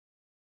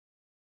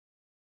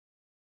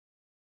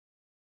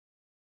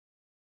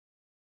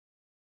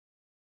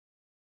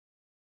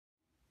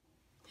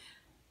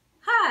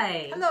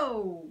Hi.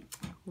 Hello.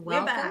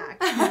 Welcome. We're back.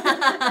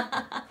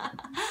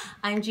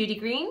 I'm Judy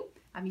Green.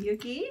 I'm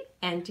Yuki.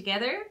 And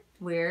together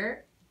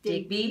we're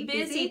Digby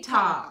Busy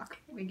Talk. Talk.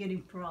 We're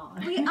getting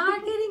prawn. We are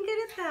getting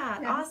good at that.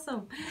 Yeah.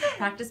 Awesome.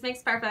 Practice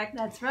makes perfect.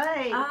 That's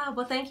right.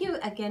 Well, thank you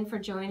again for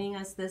joining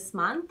us this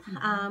month.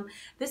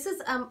 This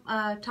is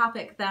a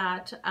topic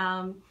that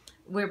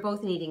we're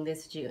both needing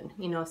this June.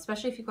 You know,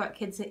 especially if you've got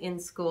kids in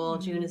school.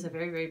 June is a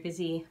very, very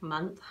busy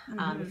month.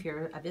 If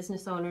you're a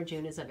business owner,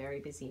 June is a very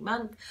busy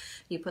month.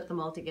 You put them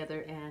all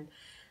together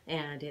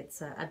and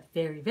it's a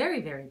very,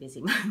 very, very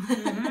busy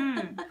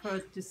month. For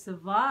us to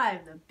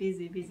survive the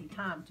busy, busy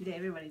time. Today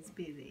everybody's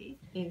busy.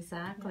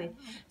 Exactly.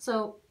 Yeah.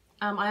 So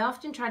I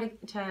often try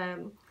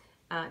to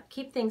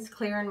keep things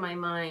clear in my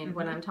mind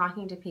when I'm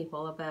talking to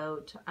people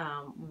about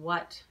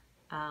what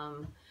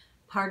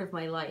part of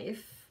my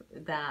life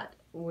that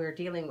we're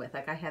dealing with.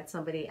 Like I had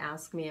somebody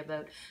ask me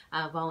about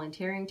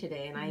volunteering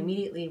today, and I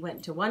immediately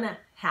went to one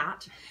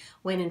hat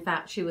when in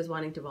fact she was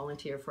wanting to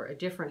volunteer for a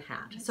different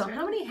hat. That's so right.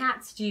 How many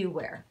hats do you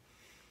wear?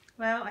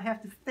 Well, I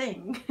have to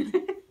think.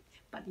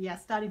 But yeah,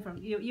 starting from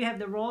you have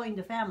the role in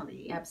the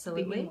family.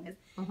 Absolutely. To begin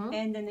with.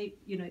 And then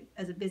you know,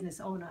 as a business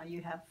owner,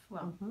 you have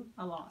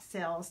a lot of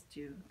sales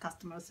to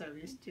customer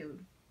service to,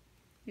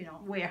 you know,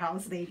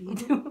 warehouse lady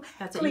to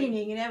That's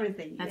cleaning and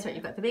everything. That's right.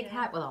 You've got the big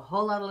hat with a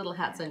whole lot of little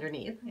hats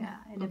underneath. Yeah,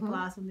 and then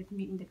plus in the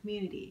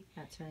community.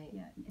 That's right.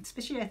 Yeah,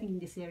 especially I think in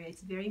this area,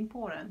 it's very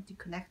important to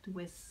connect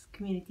with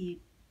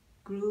community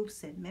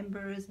groups and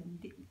members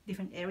and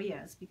different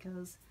areas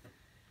because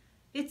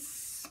it's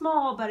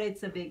small, but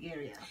it's a big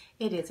area.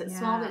 It is. It's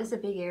small, but it's a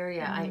big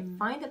area. I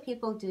find that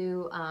people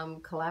do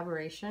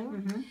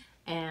collaboration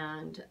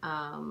and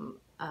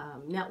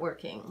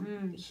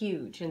networking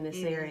huge in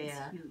this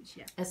area, huge,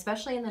 yeah.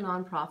 especially in the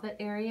nonprofit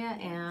area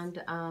and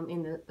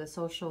in the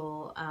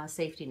social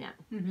safety net.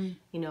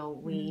 You know,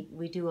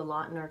 we do a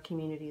lot in our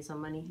communities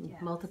on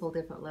multiple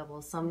different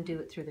levels. Some do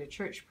it through their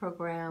church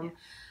program.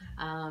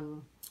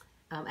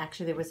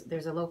 Actually,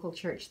 there's a local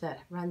church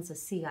that runs a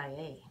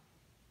CIA.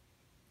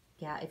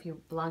 Yeah, if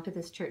you belong to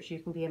this church, you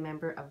can be a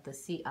member of the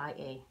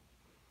CIA.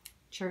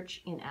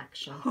 Church in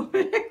Action.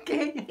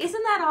 Okay.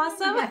 Isn't that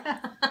awesome?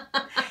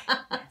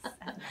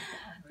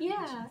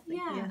 Yes.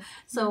 Yeah.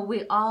 So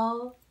we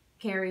all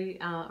carry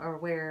or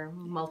wear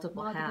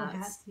multiple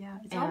hats. Yeah,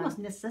 it's almost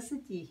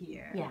necessity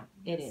here. Yeah,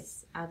 it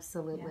is.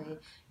 Absolutely.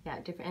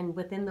 Yeah, different. And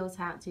within those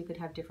hats, you could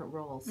have different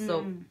roles.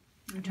 So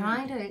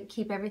trying to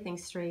keep everything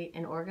straight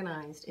and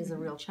organized is a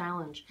real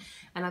challenge.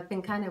 And I've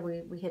been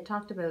we had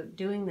talked about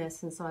doing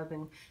this, and so I've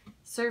been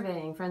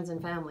surveying friends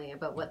and family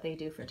about what they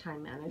do for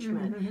time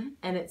management.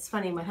 And it's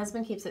funny, my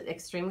husband keeps it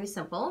extremely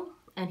simple,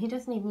 and he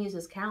doesn't even use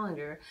his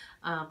calendar,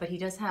 but he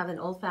does have an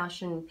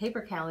old-fashioned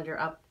paper calendar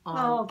up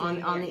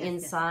on the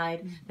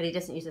inside, but he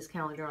doesn't use his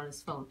calendar on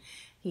his phone.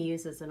 He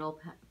uses an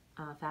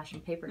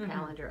old-fashioned paper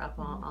calendar up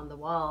on the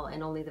wall,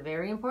 and only the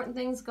very important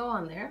things go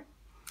on there.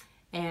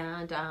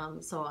 And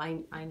so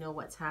I know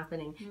what's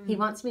happening. He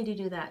wants me to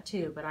do that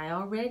too, but I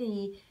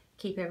already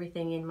keep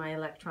everything in my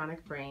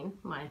electronic brain,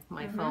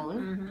 my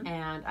phone,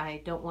 and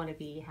I don't want to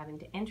be having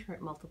to enter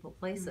it multiple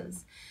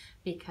places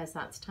because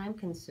that's time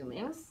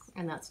consuming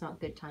and that's not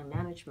good time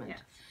management.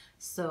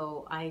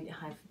 So I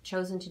have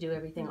chosen to do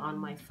everything on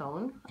my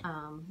phone.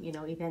 You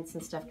know, events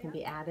and stuff can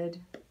be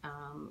added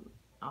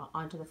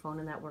onto the phone,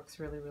 and that works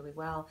really, really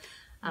well.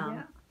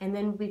 And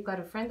then we've got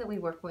a friend that we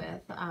work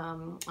with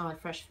on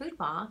Fresh Food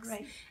Box,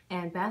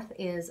 and Beth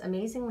is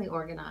amazingly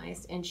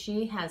organized, and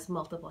she has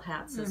multiple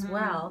hats as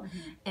well,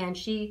 and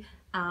she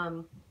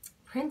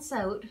prints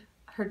out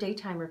her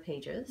daytimer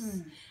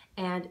pages,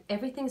 and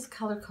everything's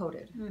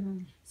color-coded.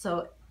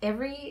 So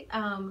every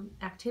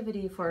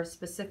activity for a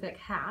specific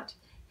hat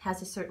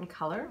has a certain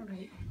color,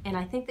 and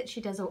I think that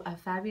she does a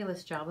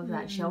fabulous job of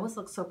that. She always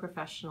looks so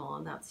professional,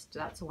 and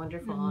that's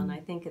wonderful. And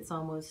I think it's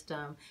almost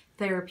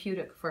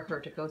therapeutic for her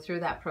to go through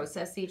that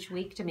process each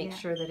week to make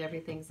sure that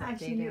everything's updated.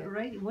 Actually,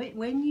 right.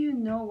 When you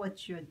know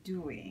what you're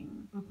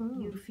doing,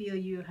 you feel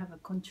you have a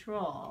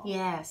control.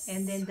 Yes.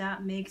 And then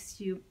that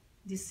makes you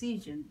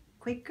decision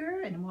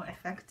quicker and more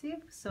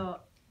effective.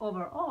 So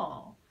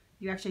overall,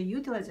 you actually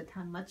utilize your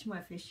time much more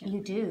efficiently.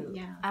 You do.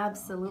 Yeah.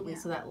 Absolutely.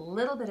 So that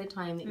little bit of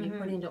time that you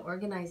put into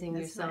organizing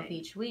yourself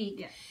each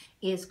week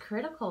is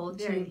critical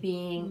to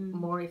being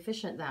more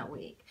efficient that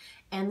week.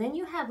 And then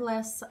you have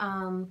less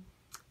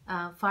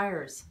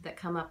fires that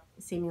come up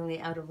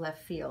seemingly out of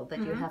left field that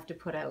you have to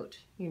put out.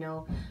 You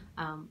know,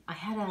 I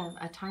had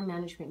a time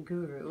management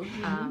guru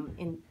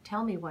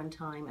tell me one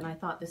time, and I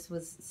thought this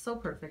was so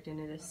perfect, and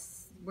it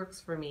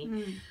works for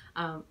me,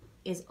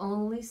 is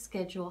only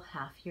schedule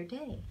half your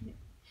day.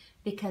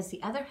 Because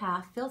the other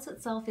half fills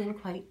itself in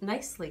quite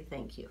nicely,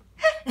 thank you.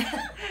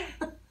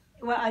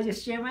 Well, I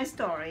just share my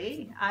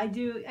story.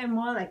 I'm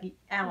more like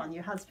Alan,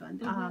 your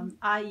husband.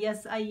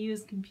 I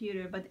use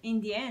computer, but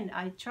in the end,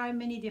 I try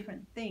many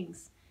different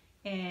things.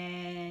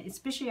 And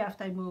especially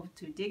after I moved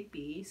to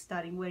Digby,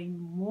 starting wearing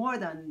more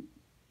than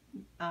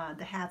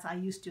the hats I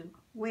used to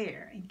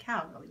wear in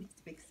Calgary, it's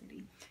a big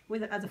city.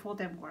 As a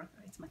full-time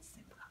worker, it's much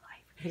simpler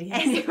life.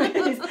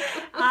 Anyways,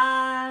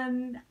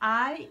 I'm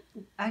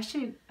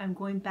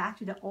going back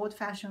to the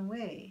old-fashioned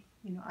way.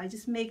 You know, I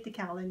just make the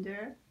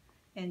calendar,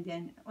 and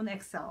then on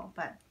Excel,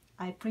 but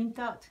I print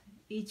out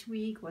each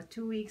week or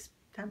 2 weeks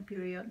time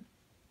period,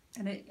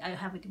 and I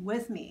have it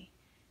with me,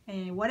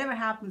 and whatever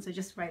happens, I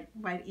just write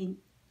in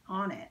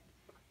on it.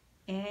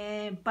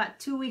 But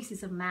 2 weeks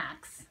is a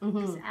max,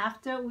 because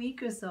after a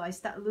week or so, I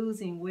start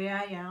losing where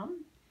I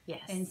am.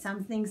 Yes. And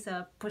some things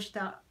are pushed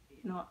out,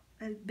 you know,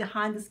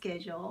 behind the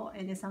schedule,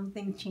 and then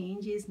something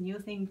changes, new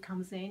thing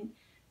comes in.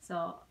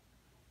 So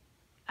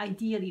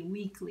ideally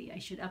weekly I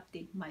should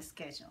update my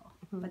schedule,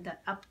 but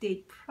that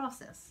update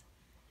process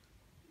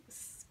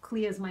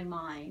clears my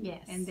mind.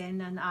 Yes. And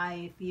then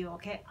I feel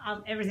okay,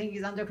 everything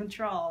is under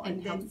control,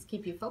 and then helps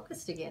keep you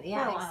focused again.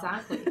 Yeah, wow.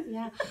 exactly.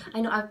 Yeah,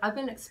 I know. I've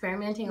been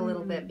experimenting a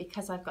little bit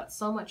because I've got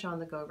so much on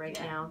the go right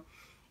now,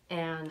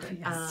 and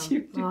Yes,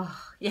 you do.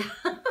 yeah.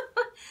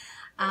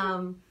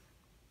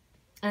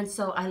 And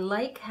so I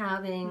like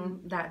having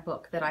that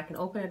book that I can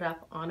open it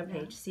up on a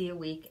page, see a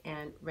week,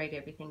 and write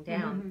everything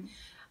down.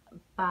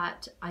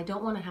 But I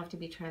don't want to have to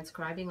be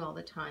transcribing all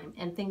the time,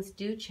 and things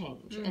do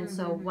change. And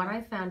so what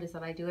I found is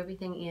that I do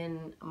everything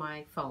in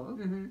my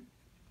phone,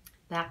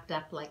 backed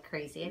up like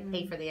crazy. I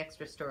pay for the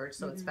extra storage,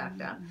 so it's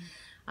backed up,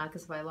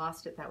 because if I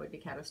lost it, that would be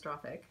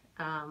catastrophic.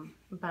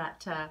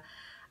 But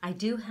I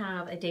do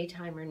have a day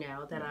timer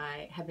now that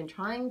I have been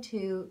trying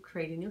to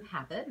create a new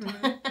habit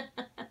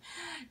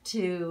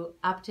to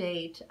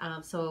update.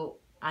 So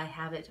I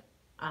have it,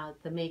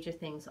 the major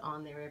things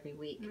on there every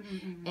week.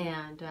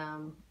 And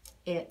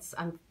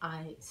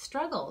I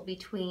struggle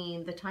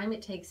between the time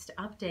it takes to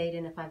update,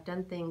 and if I've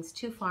done things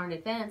too far in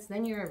advance,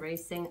 then you're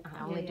erasing.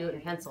 I only do it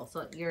in pencil,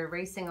 so you're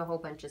erasing a whole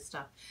bunch of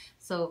stuff.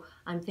 So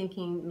I'm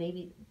thinking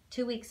maybe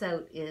 2 weeks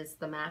out is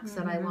the max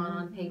that I want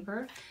on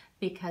paper,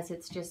 because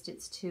it's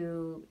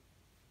too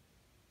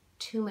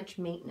much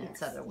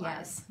maintenance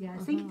otherwise. I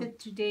think that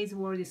today's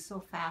world is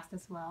so fast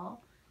as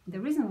well. The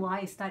reason why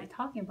I started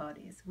talking about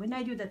it is when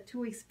I do the 2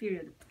 weeks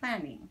period of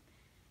planning,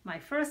 my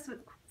first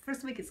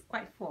week is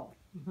quite full.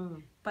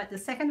 But the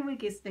second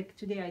week is like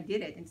today I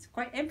did it, and it's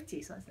quite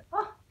empty. So I said,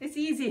 oh, it's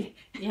easy.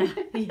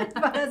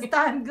 But as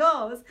time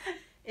goes,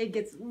 it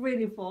gets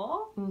really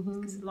full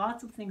because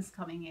lots of things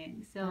coming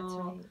in. So that's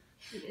right.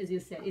 As you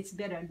said, it's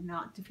better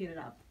not to fill it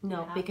up.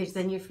 No, because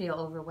then you feel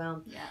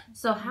overwhelmed. Yeah.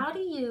 So how do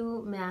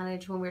you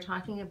manage when we're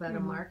talking about a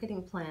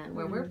marketing plan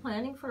where we're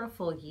planning for a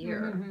full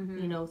year,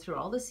 you know, through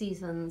all the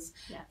seasons,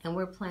 and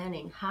we're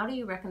planning? How do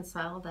you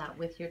reconcile that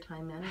with your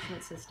time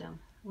management system?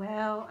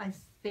 Well, I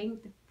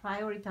think the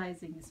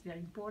prioritizing is very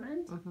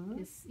important.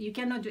 You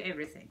cannot do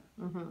everything.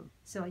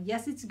 So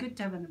yes, it's good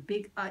to have a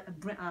big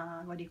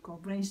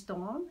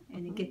brainstorm,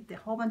 and you get a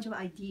whole bunch of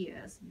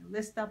ideas, you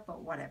list up or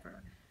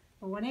whatever.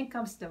 But when it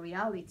comes to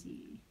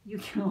reality, you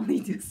can only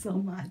do so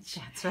much.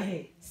 That's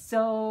right.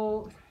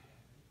 So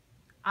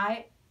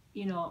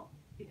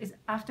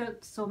after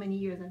so many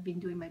years I've been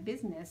doing my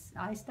business,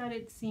 I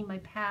started seeing my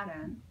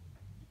pattern.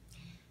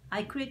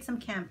 I create some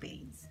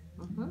campaigns.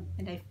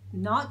 And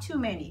not too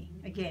many.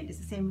 Again, it's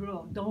the same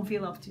rule. Don't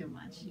fill up too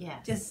much.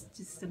 Yes.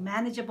 Just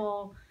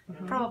manageable,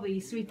 probably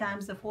 3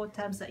 times or 4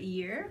 times a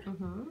year.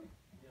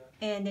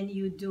 And then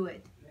you do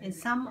it. And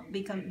some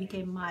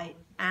became my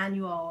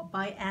annual,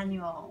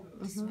 biannual,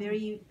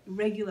 very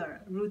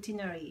regular,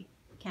 routinary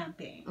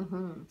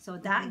campaign. So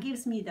that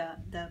gives me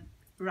the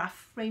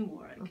rough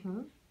framework.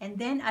 And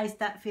then I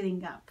start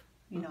filling up,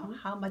 you know,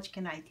 how much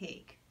can I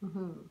take?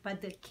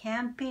 But the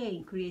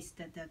campaign creates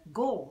the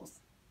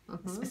goals,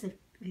 specific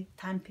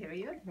time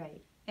period.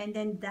 Right. And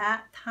then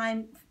that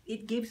time,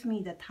 it gives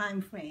me the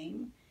time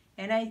frame,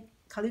 and I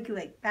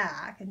calculate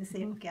back and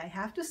say, okay, I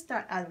have to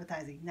start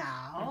advertising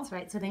now. That's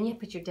right. So then you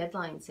put your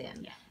deadlines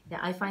in. Yeah,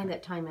 I find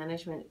that time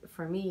management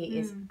for me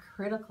is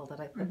critical, that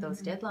I put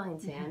those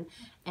deadlines in,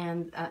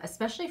 and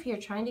especially if you're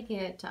trying to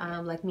get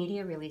like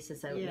media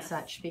releases out and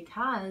such,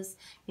 because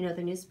you know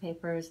the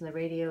newspapers and the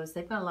radios,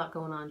 they've got a lot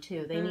going on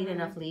too. They need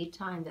enough lead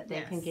time that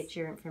they can get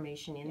your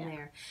information in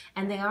there,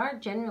 and they are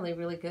generally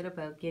really good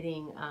about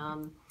getting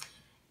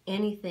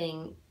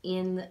anything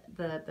in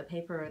the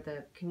paper or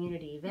the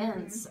community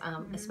events,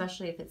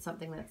 especially if it's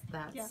something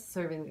that's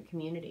serving the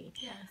community.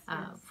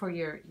 For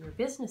your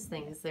business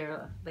things,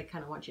 they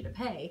kind of want you to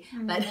pay,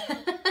 but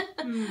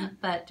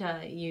but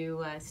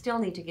you still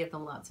need to give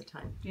them lots of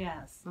time.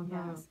 Yes.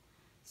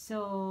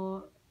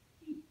 So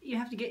you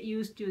have to get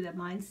used to the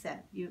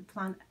mindset. You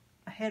plan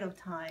ahead of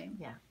time.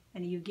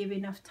 And you give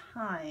enough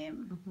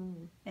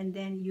time, and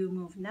then you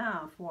move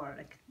now for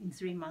like in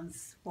 3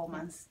 months, 4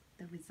 months.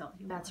 The result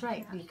That's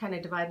right. You kind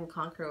of divide and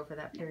conquer over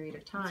that period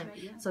of time.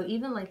 So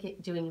even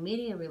like doing a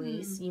media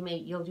release,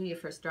 you'll do your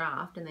first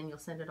draft, and then you'll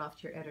send it off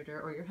to your editor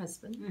or your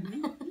husband.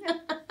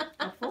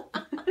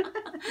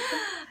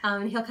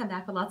 He'll come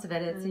back with lots of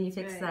edits, and you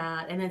fix right.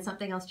 that, and then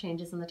something else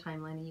changes in the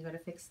timeline, and you got to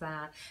fix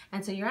that.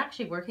 And so you're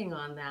actually working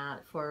on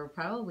that for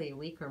probably a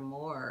week or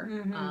more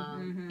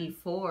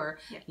before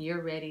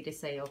you're ready to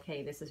say,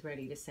 okay, this is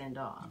ready to send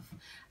off.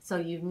 So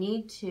you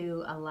need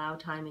to allow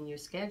time in your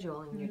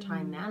schedule and your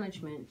time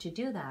management to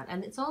do that.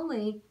 And it's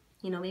only,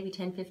 maybe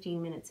 10,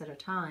 15 minutes at a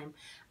time,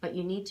 but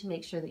you need to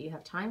make sure that you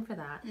have time for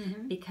that,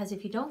 because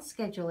if you don't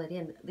schedule it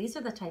in, these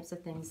are the types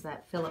of things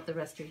that fill up the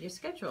rest of your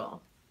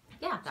schedule.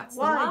 Yeah, that's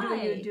why do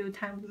you do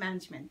time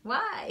management?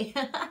 Why?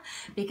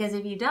 Because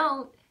if you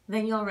don't,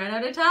 then you'll run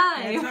out of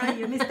time. That's right,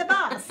 you miss the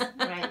bus.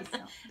 Right. So,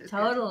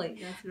 totally.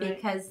 That's right.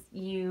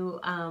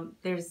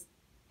 Because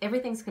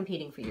everything's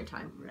competing for your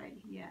time. Right,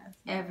 yes.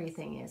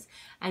 Everything is.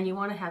 And you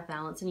want to have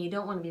balance, and you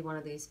don't want to be one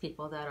of these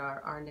people that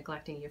are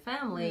neglecting your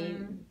family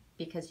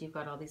because you've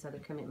got all these other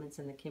commitments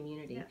in the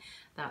community. Yeah.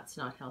 That's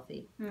not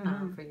healthy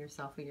for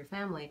yourself or your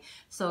family.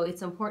 So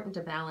it's important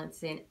to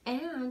balance in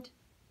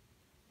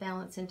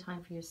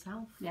time for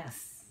yourself.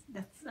 Yes.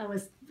 I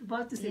was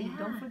about to say,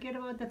 don't forget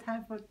about the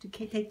time to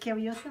take care of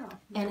yourself.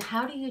 And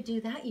how do you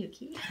do that,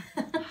 Yuki?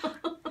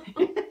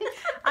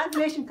 I've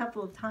mentioned a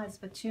couple of times,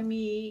 but to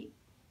me,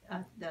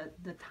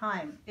 the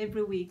time,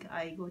 every week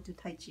I go to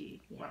Tai Chi.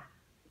 Well,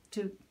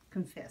 to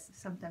confess,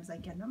 sometimes I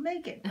cannot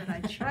make it, but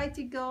I try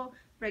to go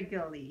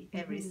regularly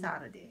every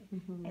Saturday.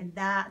 And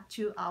that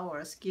 2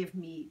 hours give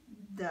me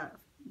the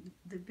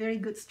very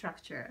good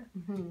structure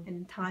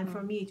and time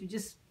for me to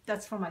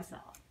that's for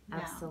myself.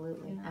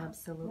 Absolutely,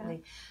 absolutely.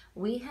 Yeah.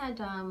 We had,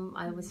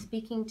 I was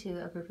speaking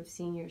to a group of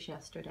seniors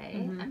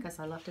yesterday, because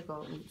I love to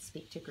go and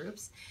speak to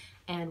groups,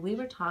 and we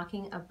were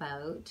talking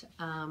about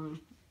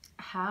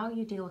how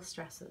you deal with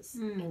stresses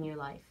in your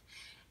life.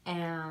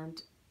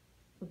 And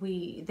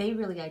they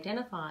really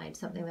identified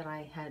something that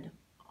I had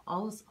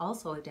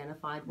also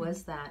identified,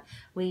 was that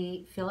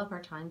we fill up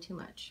our time too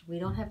much. We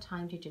don't have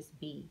time to just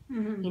be.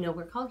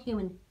 We're called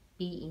human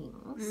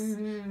beings.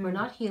 We're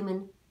not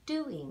human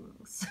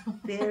doings.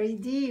 Very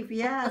deep.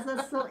 Yes,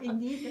 that's so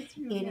indeed. That's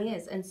true. It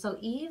is. And so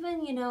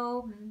even,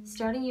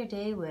 starting your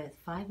day with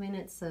 5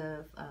 minutes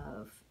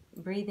of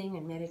breathing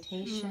and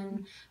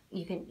meditation,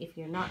 you can, if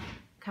you're not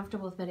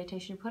comfortable with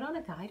meditation, put on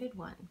a guided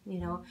one.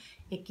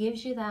 It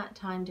gives you that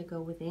time to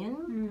go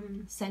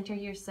within, center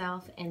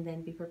yourself, and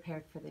then be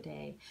prepared for the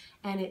day.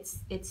 And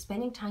it's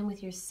spending time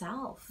with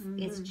yourself.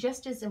 It's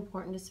just as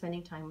important as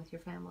spending time with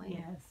your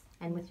family. Yes.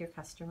 And with your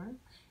customer,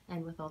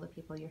 and with all the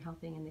people you're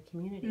helping in the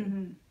community.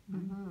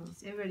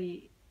 It's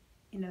everybody,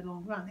 in the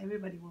long run,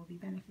 everybody will be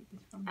benefited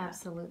from that.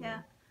 Absolutely. Yeah.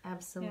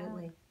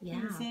 Absolutely. Yeah.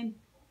 In the same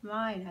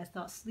line, I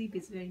thought sleep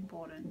is very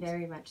important.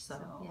 Very much so.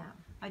 Yeah.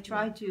 I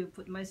try to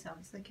put myself,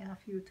 it's like a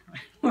few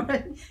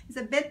times. It's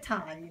a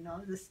bedtime,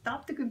 just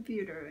stop the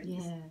computer and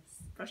just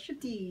brush your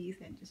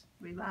teeth and just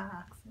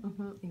relax.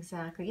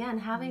 Exactly. Yeah, and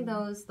having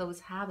those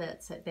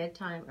habits at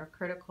bedtime are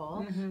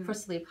critical for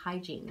sleep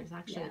hygiene. There's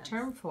actually a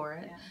term for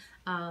it.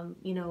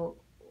 Yes.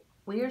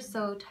 We are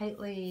so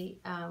tightly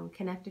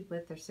connected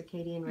with their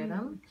circadian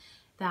rhythm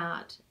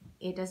that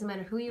it doesn't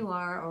matter who you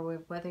are, or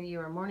whether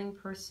you're a morning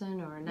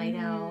person or a night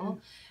owl,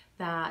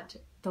 that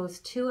those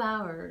 2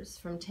 hours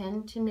from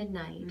 10 to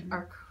midnight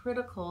are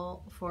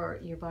critical for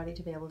your body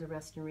to be able to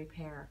rest and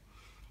repair.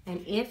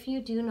 And if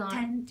you do not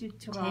 10 to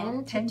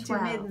 12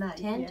 midnight,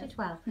 10 to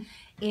 12,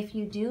 if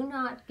you do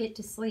not get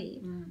to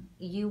sleep,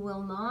 you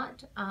will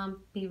not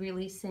be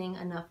releasing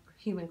enough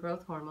human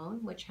growth hormone,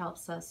 which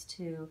helps us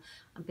to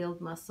build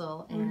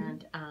muscle,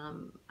 and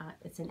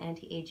it's an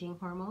anti-aging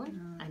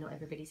hormone. I know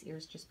everybody's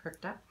ears just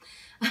perked up.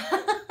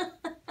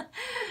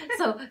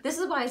 So this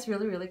is why it's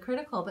really, really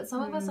critical. But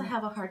some of us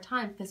have a hard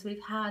time because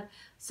we've had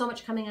so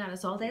much coming at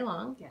us all day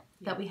long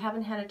that we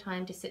haven't had a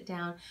time to sit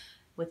down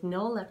with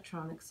no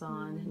electronics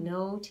on,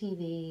 no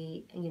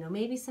TV,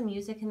 maybe some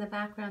music in the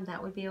background,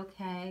 that would be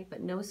okay,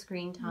 but no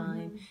screen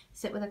time.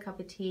 Sit with a cup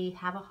of tea,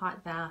 have a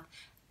hot bath.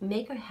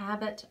 Make a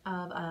habit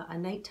of a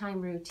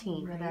nighttime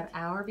routine for that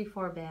hour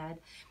before bed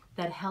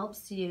that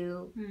helps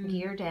you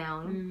gear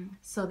down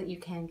so that you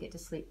can get to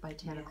sleep by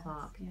 10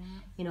 o'clock.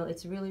 Yeah.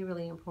 It's really,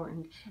 really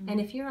important. And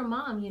if you're a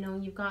mom,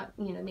 you've got,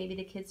 maybe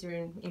the kids are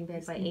in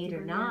bed by 8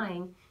 or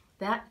 9,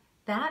 that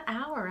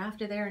hour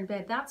after they're in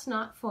bed, that's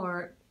not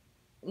for,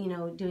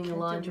 doing the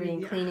laundry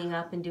and cleaning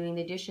up and doing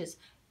the dishes.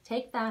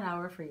 Take that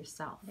hour for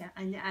yourself. Yeah,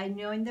 and I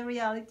know in the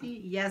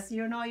reality, yes,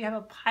 you have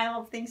a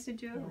pile of things to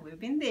do. Yeah. We've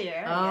been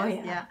there. Oh,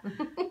 yes,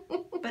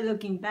 But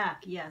looking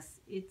back, yes,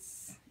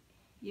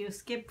 you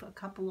skip a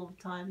couple of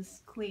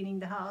times cleaning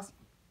the house.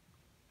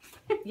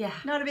 Yeah.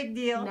 Not a big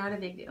deal. Not a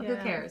big deal. Who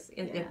cares?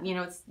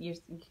 You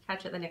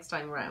catch it the next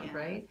time around,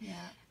 right? Yeah.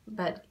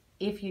 But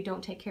if you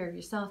don't take care of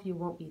yourself, you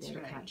won't be there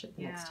to catch it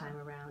the next time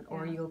around,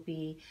 or you'll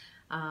be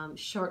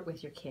short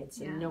with your kids,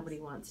 and nobody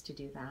wants to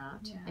do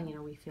that. And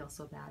we feel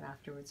so bad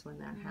afterwards when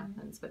that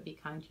happens. But be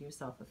kind to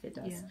yourself if it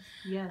does.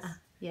 Yes.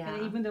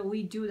 And even though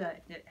we do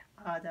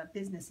the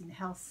business in the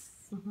health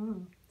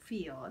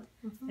field,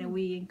 and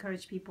we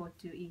encourage people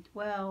to eat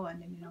well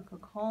and then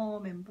cook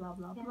home and blah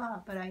blah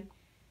blah. But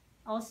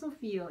also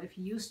feel if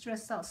you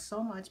stress out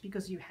so much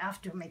because you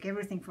have to make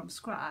everything from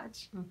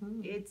scratch,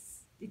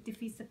 it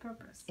defeats the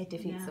purpose. It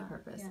defeats the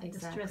purpose. Yeah,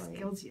 exactly. the stress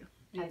kills you.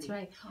 Really. That's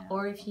right. Yeah.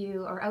 Or if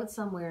you are out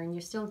somewhere and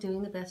you're still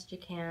doing the best you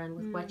can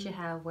with what you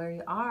have where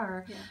you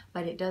are,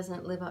 but it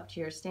doesn't live up to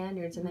your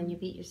standards, and then you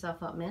beat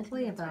yourself up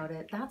mentally about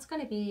it, that's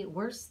going to be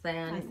worse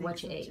than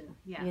what you ate.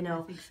 Yeah, you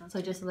know, I think so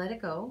just let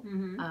it go.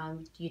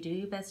 You do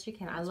your best you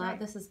can. That's I love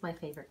this is my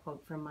favorite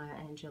quote from Maya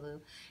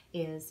Angelou,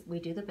 is we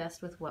do the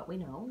best with what we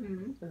know.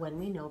 When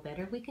we know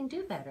better, we can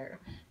do better.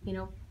 You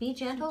know, be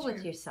gentle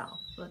with yourself.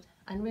 But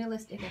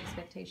unrealistic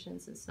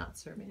expectations is not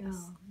serving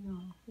us. No.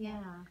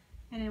 Yeah.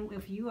 And then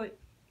if you are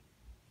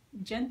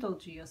gentle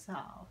to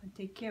yourself and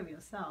take care of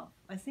yourself,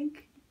 I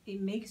think it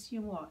makes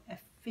you more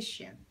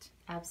efficient.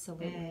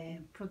 Absolutely.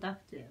 And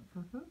productive.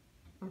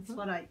 That's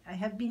what I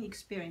have been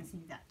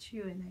experiencing that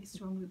too, and I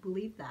strongly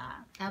believe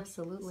that.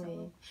 Absolutely.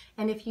 So.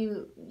 And if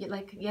you,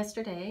 like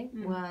yesterday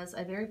was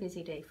a very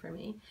busy day for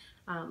me.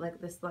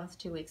 Like this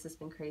last 2 weeks has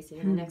been crazy,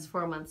 and the next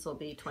 4 months will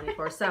be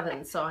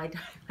 24/7. So I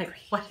like,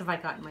 what have I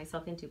gotten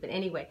myself into? But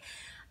anyway,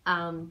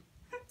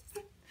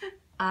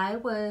 I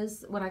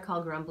was what I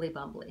call grumbly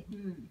bumbly.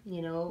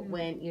 You know,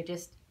 when you're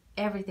just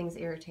everything's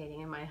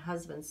irritating, and my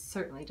husband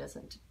certainly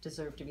doesn't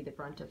deserve to be the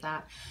brunt of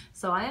that.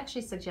 So I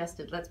actually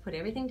suggested, let's put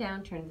everything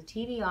down, turn the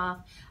TV off,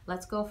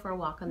 let's go for a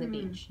walk on the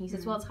beach. He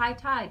says, well, it's high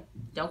tide.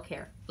 Don't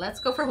care. Let's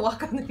go for a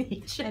walk on the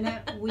beach.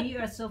 And we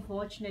are so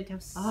fortunate to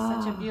have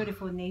such a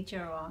beautiful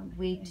nature around.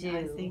 We do.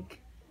 I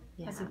think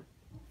that's a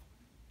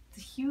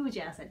huge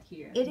asset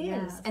here. It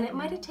is. And it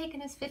might have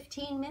taken us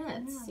 15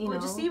 minutes. You know,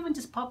 just even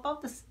just pop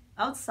out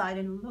outside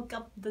and look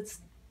up the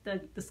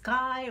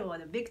sky or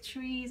the big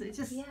trees. It's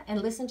just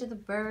and listen to the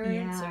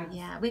birds.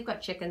 Yes. We've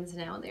got chickens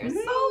now, and they're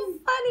so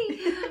funny.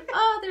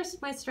 Oh,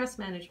 there's my stress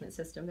management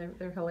system.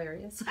 They're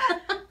hilarious.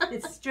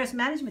 It's stress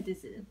management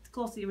is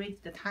closely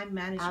related to time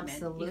management.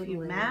 Absolutely. If you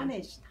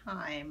manage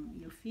time,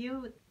 you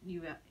feel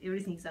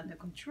everything's under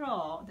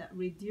control. That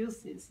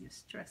reduces your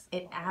stress.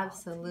 It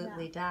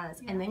absolutely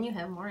does, and then you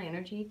have more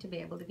energy to be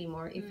able to be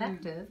more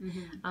effective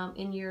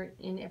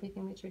in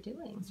everything that you're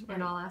doing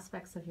in all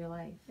aspects of your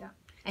life. Yeah.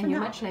 And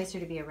you're much nicer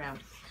to be around.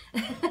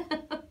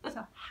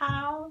 So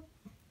how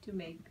to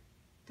make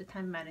the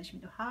time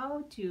management,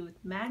 how to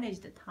manage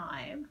the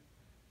time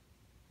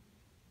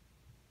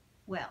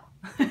well.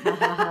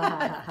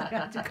 I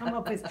have to come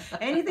up with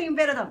anything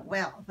better than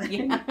well.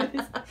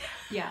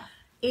 Yeah.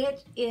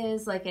 It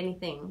is like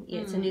anything.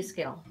 It's a new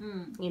skill.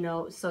 You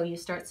know, so you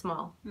start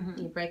small.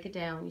 You break it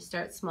down. You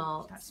start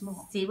small.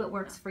 See what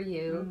works for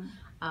you.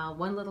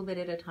 One little bit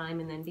at a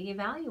time, and then be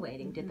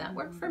evaluating. Did that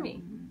work for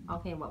me?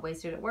 Okay, in what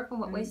ways did it work,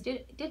 and what ways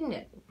didn't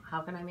it?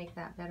 How can I make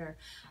that better?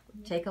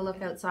 Take a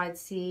look outside,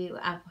 see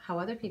how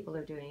other people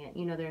are doing it.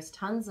 You know, there's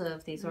tons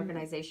of these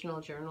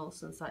organizational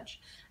journals and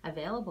such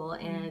available,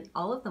 and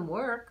all of them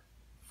work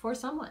for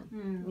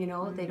someone. You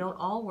know, they don't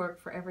all work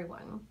for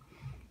everyone.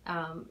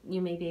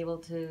 You may be able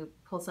to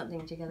pull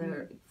something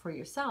together for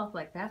yourself,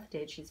 like Beth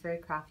did. She's very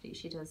crafty.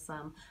 She does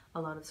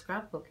a lot of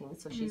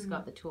scrapbooking, so she's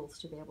got the tools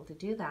to be able to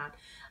do that.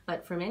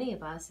 But for many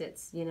of us,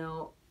 it's, you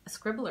know, a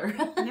scribbler.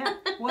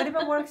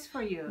 Whatever works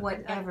for you.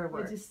 Whatever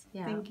works. Just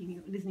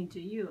thinking, listening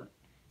to you.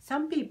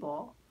 Some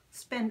people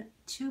spend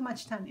too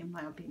much time, in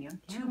my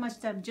opinion, too much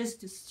time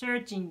just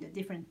searching the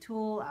different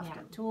tool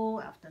after tool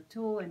after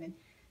tool, and then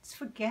just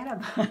forget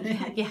about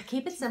it. Yeah,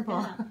 keep it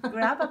simple.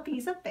 Grab a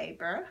piece of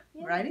paper,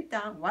 write it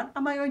down. What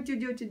am I going to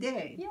do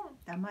today?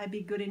 That might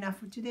be good enough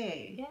for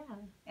today.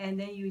 And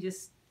then you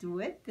just do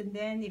it, and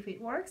then if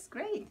it works,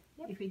 great.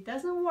 If it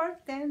doesn't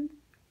work, then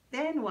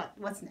what?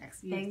 What's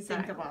next? You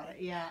think about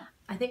it.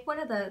 I think one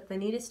of the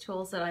neatest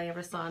tools that I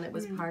ever saw, and it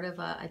was part of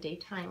a day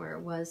timer,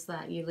 was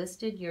that you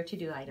listed your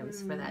to-do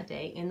items for that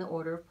day in the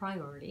order of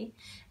priority,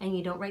 and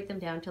you don't write them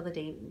down till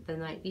the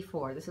night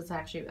before. This is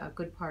actually a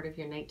good part of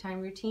your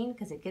nighttime routine,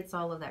 because it gets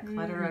all of that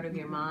clutter out of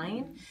your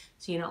mind,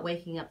 so you're not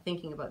waking up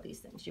thinking about these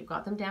things. You've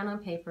got them down on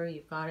paper,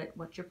 you've got it,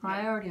 what your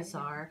priorities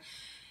are,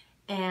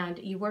 and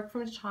you work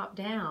from the top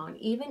down.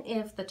 Even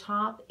if the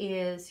top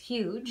is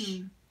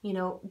huge, you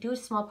know, do a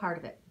small part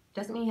of it.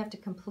 Doesn't mean you have to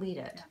complete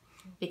it.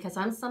 Because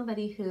I'm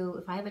somebody who,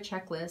 if I have a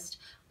checklist,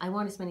 I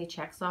want as many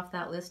checks off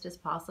that list as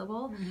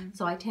possible.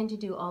 So I tend to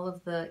do all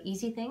of the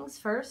easy things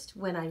first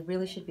when I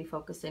really should be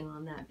focusing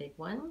on that big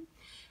one.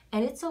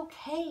 And it's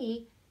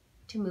okay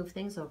to move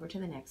things over to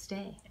the next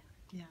day.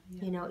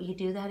 You know, you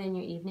do that in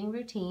your evening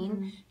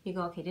routine. You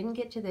go, okay, didn't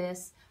get to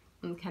this.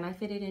 Can I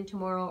fit it in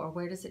tomorrow, or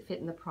where does it fit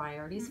in the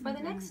priorities for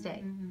the next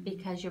day?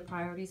 Because your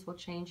priorities will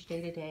change day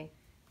to day.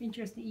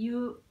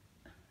 Interesting.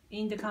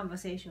 In the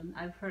conversation,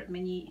 I've heard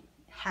many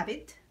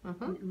habit,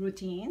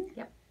 routine,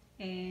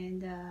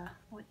 and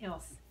what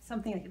else?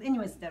 Something like that.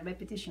 Anyways, the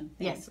repetition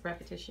thing. Yes,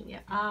 repetition,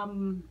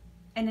 and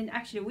then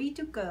actually we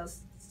took a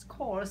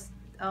course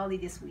early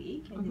this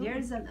week, and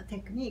there's a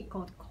technique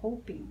called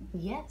coping.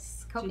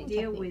 Yes, coping to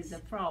deal with the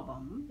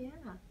problem.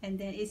 And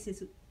then it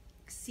says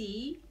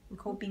C,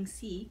 coping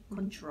C,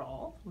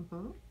 control,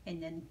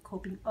 and then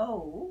coping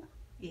O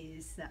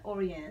is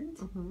orient,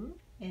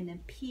 and then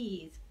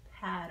P is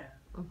pattern,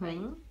 right?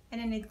 And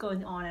then it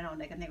goes on and on,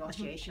 like a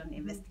negotiation,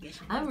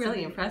 investigation. I'm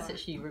really impressed that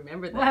she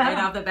remembered that right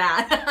off the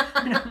bat.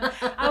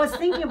 I was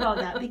thinking about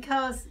that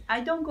because I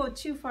don't go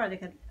too far.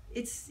 Like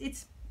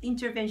it's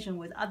intervention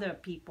with other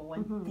people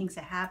when things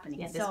are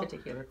happening. Yeah, this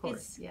particular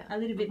course. It's a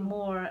little bit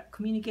more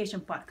communication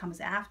part comes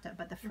after.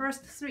 But the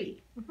first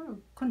three,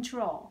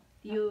 control.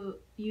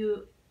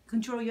 You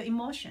control your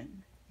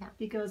emotion. Yeah.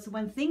 Because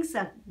when things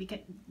are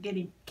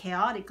getting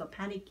chaotic or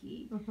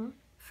panicky,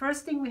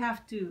 first thing we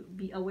have to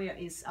be aware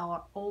is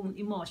our own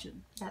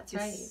emotion. That's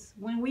right.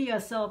 When we are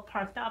so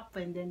parked up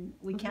and then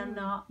we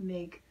cannot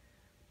make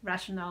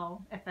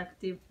rational,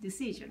 effective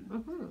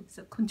decision.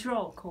 So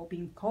control,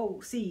 control.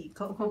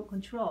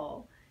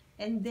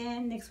 And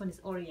then next one is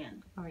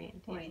orient.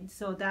 Orient.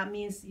 So that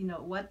means, you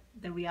know, what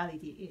the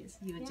reality is.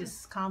 You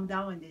just calm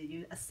down and then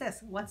you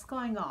assess what's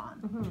going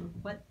on,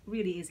 what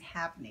really is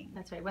happening.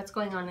 That's right. What's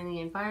going on in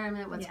the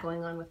environment, what's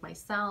going on with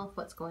myself,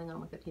 what's going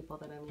on with the people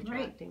that I'm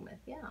interacting with.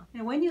 Yeah.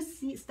 And when you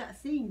start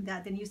seeing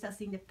that, then you start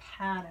seeing the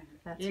pattern.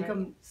 That's you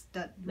right.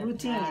 The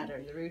routine.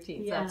 Pattern, the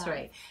routines. Yeah. That's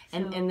right.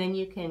 And then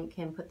you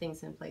can put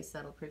things in place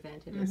that'll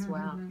prevent it as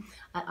well.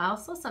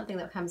 Also, something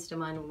that comes to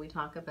mind when we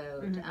talk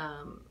about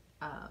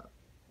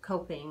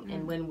coping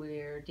and when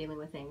we're dealing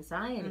with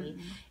anxiety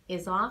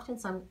is often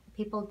some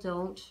people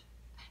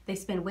they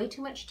spend way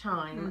too much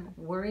time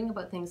worrying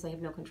about things they have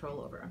no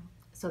control over.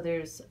 So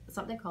there's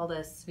something called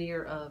a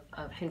sphere of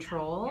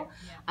control.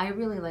 I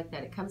really like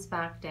that. It comes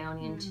back down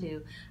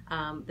into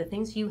the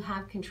things you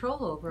have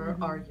control over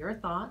are your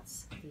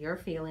thoughts, your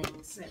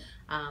feelings,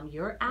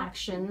 your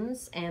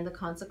actions, and the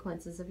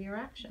consequences of your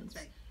actions.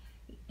 Right.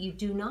 You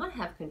do not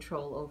have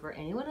control over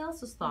anyone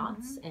else's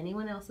thoughts,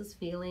 anyone else's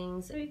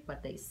feelings,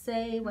 what they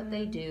say, what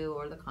they do,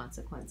 or the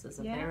consequences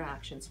of their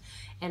actions.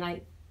 And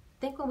I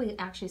think when we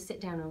actually sit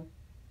down and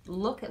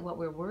look at what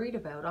we're worried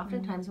about,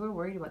 oftentimes we're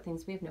worried about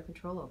things we have no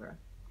control over.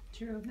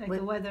 True, like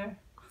the weather.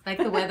 Like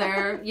the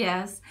weather,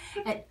 yes.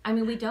 And, I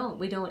mean, we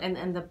don't.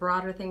 And the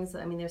broader things,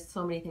 I mean, there's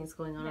so many things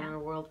going on in our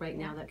world right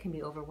now that can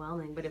be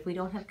overwhelming. But if we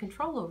don't have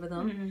control over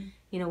them,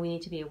 you know, we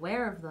need to be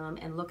aware of them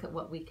and look at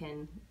what we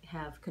can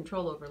have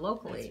control over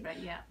locally. That's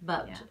right, yeah.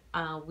 But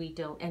we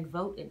don't. And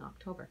vote in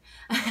October.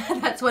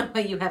 That's one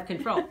way you have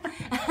control.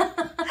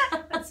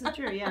 That's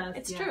true, yeah.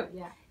 It's true.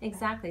 Yeah.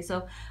 Exactly.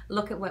 So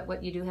look at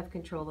what you do have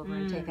control over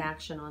and take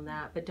action on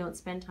that. But don't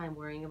spend time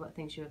worrying about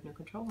things you have no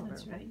control over.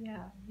 That's right,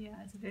 yeah. Yeah,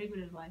 it's a very good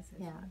advice.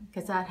 Yeah,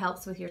 because that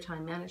helps with your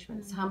time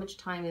management. So how much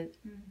time is,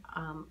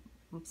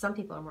 some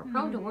people are more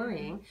prone to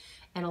worrying,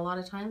 and a lot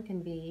of time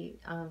can be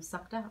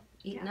sucked up,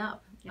 eaten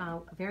up,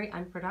 very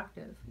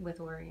unproductive with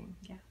worrying.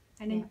 Yeah.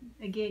 And then,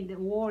 again, the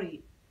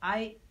worry,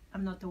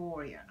 I'm not a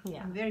warrior.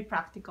 Yeah. I'm very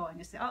practical and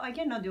just say, I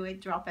cannot do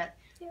it, drop it.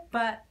 Yeah.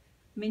 But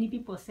many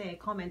people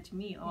comment to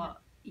me,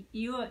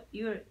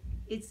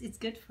 it's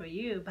good for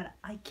you, but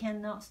I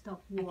cannot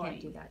stop worrying. I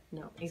can't do that.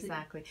 No,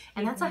 exactly.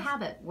 And that's a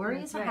habit.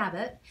 Worry is a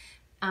habit.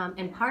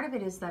 And part of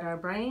it is that our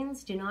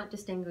brains do not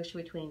distinguish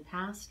between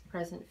past,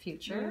 present,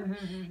 future.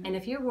 And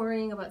if you're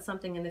worrying about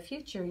something in the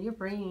future, your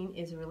brain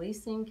is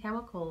releasing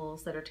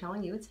chemicals that are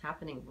telling you it's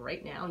happening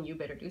right now and you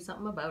better do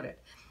something about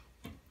it.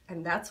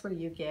 And that's where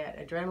you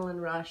get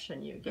adrenaline rush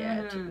and you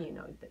get, you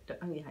know,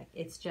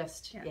 it's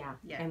just,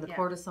 and the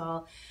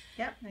cortisol.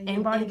 Yep, and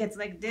your body gets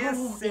like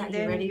this, and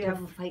then ready you to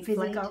have fight,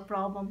 physical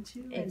problem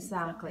too.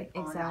 Exactly,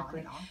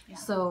 exactly.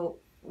 So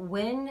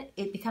when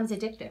it becomes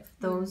addictive,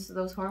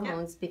 those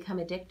hormones become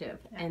addictive.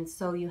 And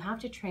so you have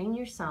to train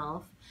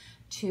yourself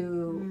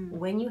to,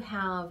 when you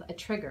have a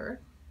trigger,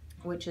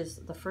 which is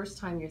the first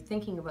time you're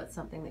thinking about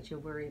something that you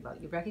worry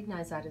about, you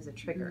recognize that as a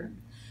trigger.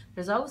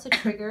 There's always a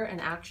trigger,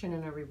 an action,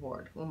 and a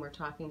reward when we're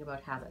talking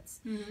about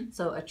habits.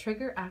 So a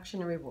trigger,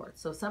 action, and reward.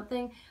 So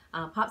something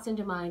pops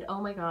into mind,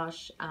 oh my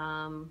gosh,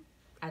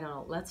 I don't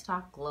know, let's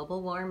talk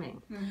global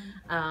warming.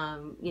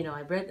 You know,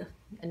 I read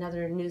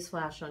another news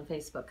flash on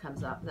Facebook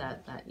comes up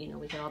that you know,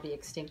 we could all be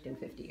extinct in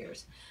 50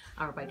 years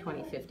or by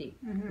 2050.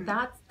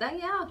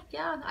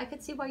 Yeah, I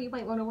could see why you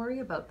might want to worry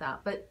about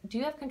that. But do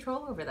you have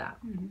control over that?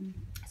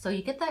 So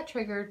you get that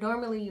trigger.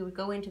 Normally you would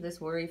go into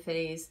this worry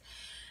phase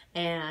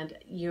and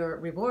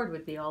your reward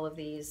would be all of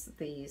these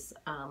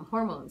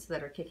hormones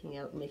that are kicking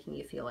out and making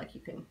you feel like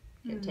you can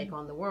take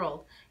on the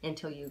world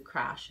until you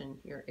crash and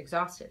you're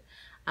exhausted.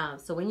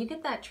 So when you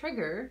get that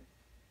trigger,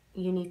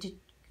 you need to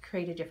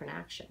create a different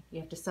action. You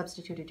have to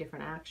substitute a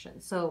different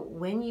action. So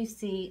when you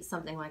see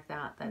something like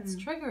that that's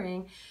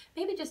triggering,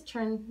 maybe just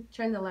turn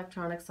the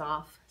electronics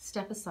off,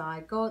 step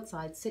aside, go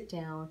outside, sit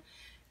down,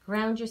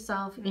 ground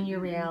yourself in your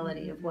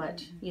reality of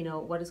what, you know,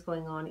 what is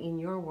going on in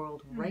your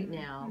world right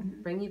now,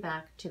 bring you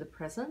back to the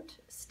present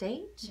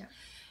state,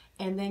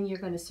 and then you're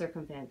going to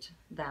circumvent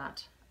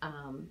that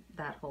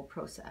whole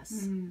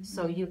process.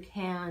 So you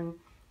can,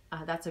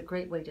 that's a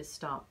great way to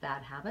stop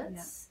bad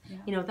habits.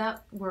 You know,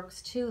 that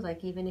works too,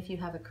 like even if you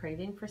have a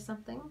craving for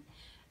something,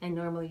 and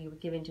normally you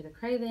would give in to the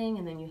craving,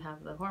 and then you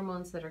have the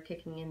hormones that are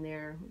kicking in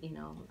there, you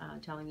know,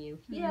 telling you,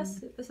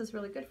 yes, this is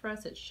really good for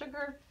us, it's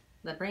sugar,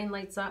 the brain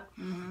lights up,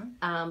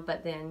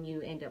 but then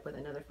you end up with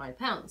another 5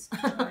 pounds.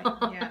 Right,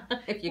 yeah.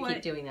 If you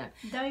keep doing that.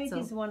 Diet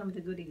is one of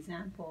the good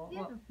examples. Yeah.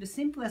 Well, the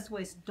simplest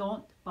way is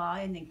don't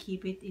buy and then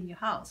keep it in your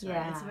house, right?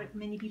 That's what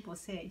many people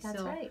say.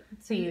 That's right.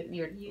 So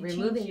you're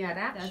removing that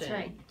action. That's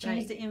right.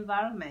 Change the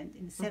environment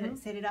and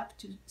set it up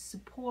to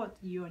support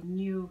your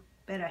new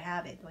better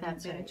habit or your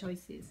better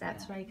choices.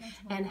 That's right.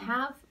 And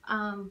have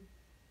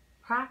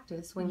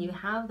practice when you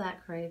have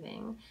that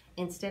craving,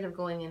 instead of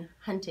going and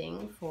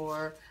hunting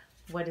for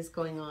what is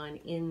going on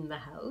in the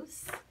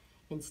house,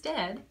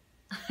 instead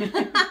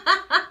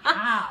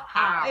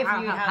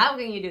how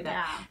can you do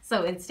that? Yeah.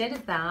 So instead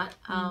of that,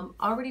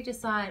 already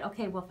decide,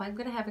 okay, well, if I'm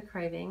going to have a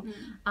craving,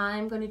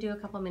 I'm going to do a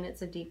couple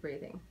minutes of deep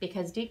breathing,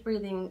 because deep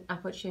breathing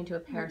puts you into a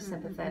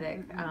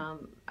parasympathetic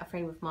a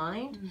frame of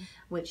mind,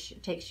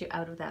 which takes you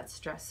out of that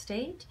stress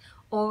state.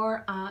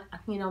 Or,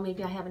 you know,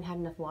 maybe I haven't had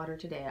enough water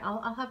today.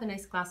 I'll have a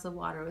nice glass of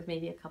water with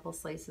maybe a couple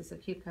slices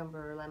of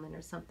cucumber or lemon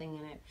or something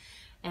in it,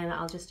 and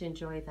I'll just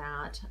enjoy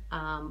that.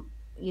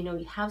 You know,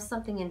 you have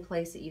something in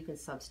place that you can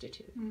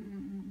substitute.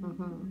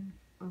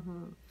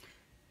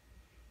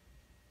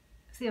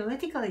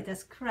 Theoretically,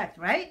 that's correct,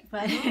 right?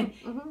 But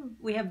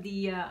we have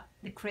the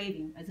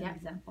craving as an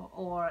example,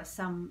 or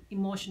some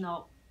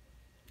emotional,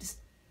 just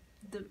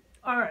the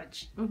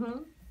urge.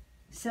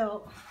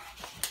 So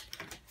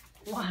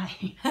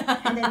why?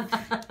 And then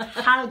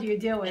how do you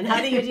deal with it?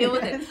 How do you deal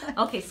with it?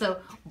 Okay, so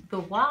the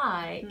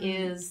why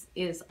is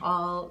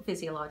all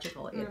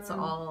physiological. It's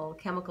all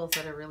chemicals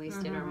that are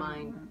released in our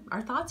mind.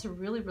 Our thoughts are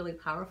really, really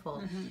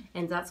powerful,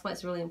 and that's why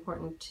it's really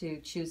important to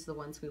choose the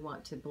ones we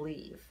want to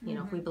believe. You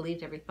know, if we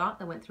believed every thought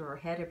that went through our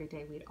head every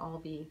day, we'd all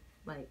be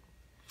like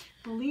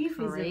belief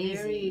crazy. Is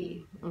a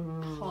very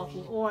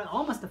powerful, or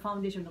almost the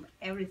foundation of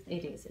everything.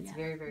 It is. It's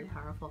very, very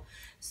powerful.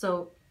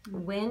 So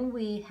when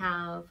we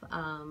have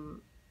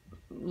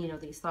you know,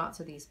 these thoughts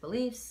or these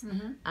beliefs,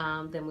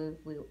 then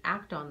we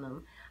act on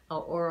them,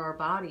 or our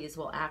bodies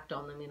will act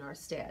on them in our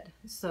stead.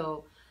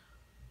 So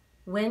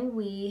when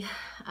we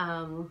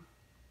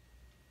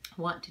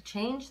want to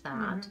change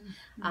that,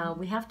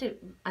 we have to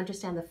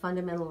understand the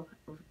fundamental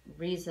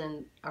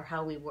reason or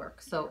how we work.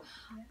 So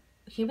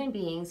human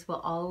beings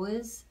will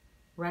always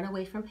run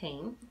away from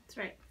pain. That's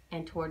right.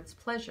 And towards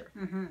pleasure.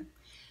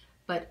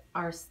 But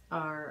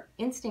our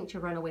instinct to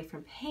run away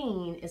from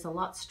pain is a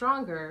lot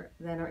stronger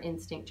than our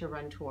instinct to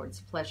run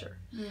towards pleasure.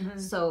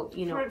 So,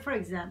 you know, for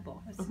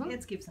example,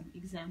 let's give some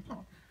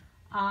example.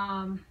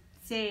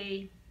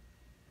 Say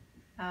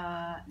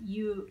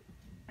you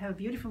have a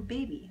beautiful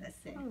baby. Let's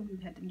say you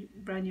had a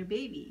brand new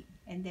baby,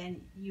 and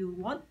then you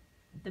want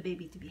the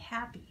baby to be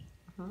happy.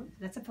 So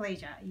that's a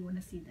pleasure. You want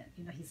to see that,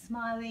 you know, he's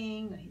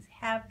smiling or he's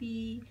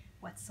happy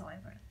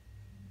whatsoever.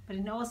 But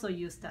then also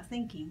you start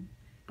thinking,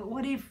 but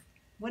what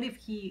if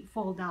he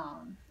fall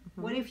down?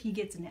 What if he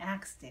gets an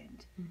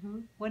accident?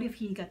 What if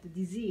he got the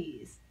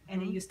disease?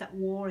 And then you start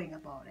worrying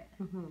about it.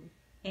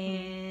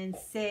 And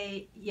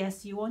say,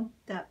 yes, you want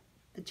the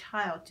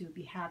child to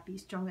be happy,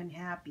 strong and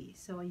happy.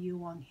 So you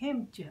want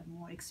him to have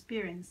more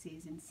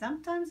experiences. And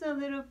sometimes a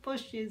little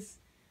push is,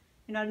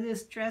 you know, a little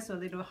stress or a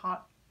little hard,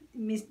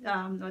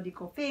 what do you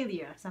call,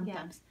 failure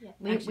sometimes.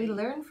 We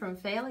learn from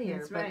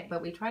failure, right.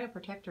 but we try to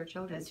protect our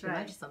children too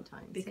much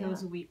sometimes.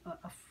 Because we are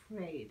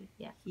afraid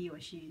he or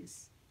she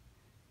is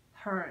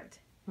hurt.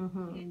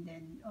 And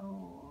then,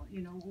 oh,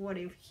 you know, what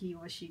if he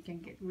or she can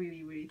get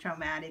really, really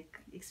traumatic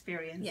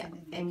experience?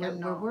 And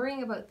we're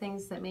worrying about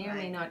things that may or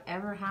may not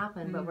ever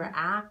happen, but we're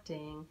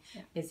acting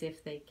as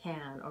if they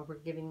can, or we're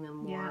giving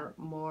them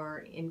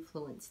more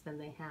influence than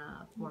they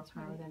have, more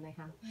power than they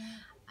have.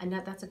 And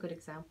that's a good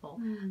example.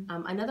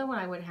 Another one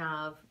I would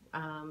have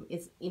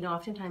is, you know,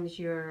 oftentimes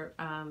you're,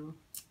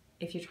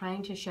 if you're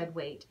trying to shed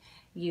weight,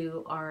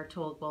 you are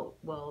told,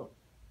 well,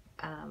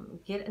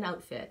 get an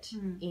outfit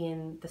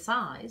in the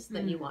size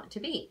that you want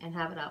to be and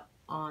have it up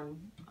on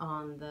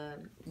the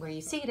where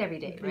you see it every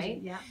day,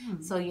 right?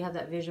 So you have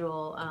that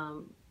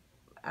visual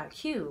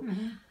cue.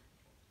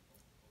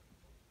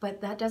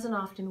 But that doesn't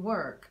often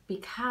work,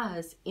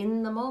 because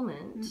in the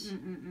moment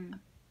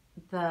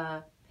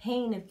the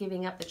pain of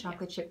giving up the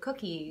chocolate chip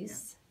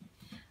cookies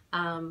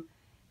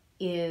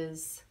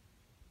is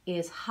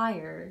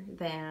higher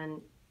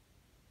than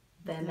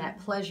that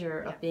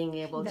pleasure of being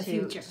able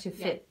to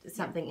fit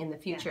something in the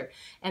future.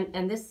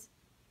 And this,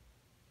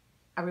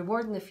 a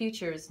reward in the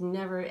future is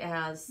never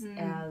as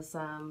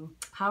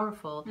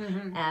powerful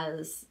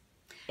as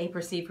a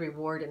perceived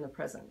reward in the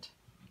present.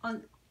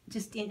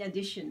 Just in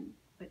addition,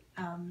 but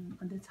on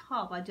the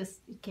top,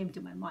 it came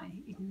to my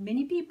mind.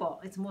 Many people,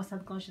 it's more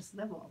subconscious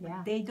level,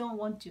 but they don't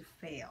want to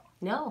fail.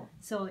 No.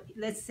 So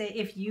let's say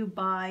if you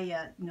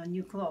buy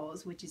new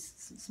clothes, which is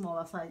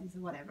smaller sizes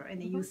or whatever,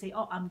 and then you say,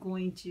 oh, I'm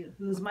going to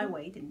lose my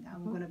weight and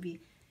I'm going to be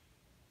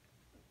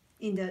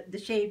in the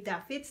shape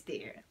that fits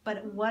there.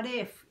 But what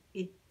if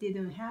it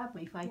didn't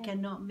happen? If I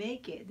cannot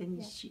make it,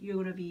 then you're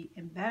going to be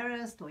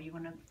embarrassed, or you're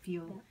going to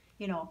feel,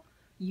 you know,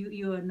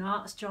 you are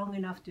not strong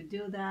enough to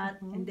do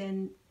that, and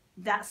then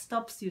that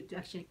stops you to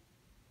actually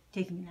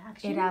taking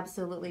action. It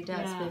absolutely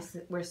does.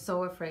 Yeah. We're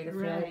so afraid of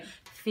fear. Right.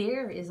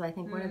 Fear is, I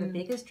think, one of the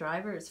biggest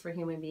drivers for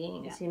human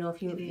beings. Yeah, You know,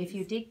 if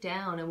you dig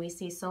down, and we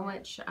see so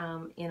much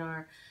in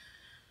our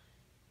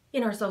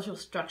social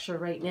structure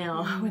right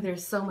now, where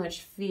there's so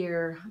much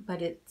fear,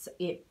 but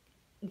it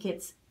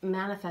gets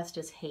manifest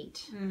as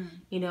hate.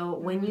 You know,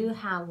 when you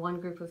have one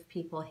group of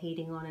people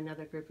hating on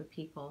another group of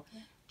people,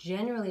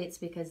 generally it's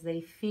because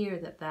they fear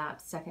that that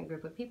second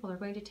group of people are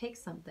going to take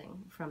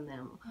something from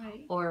them,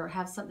 or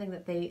have something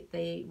that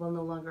they will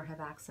no longer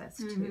have access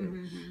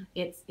to.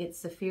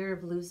 It's the fear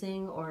of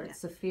losing, or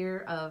it's the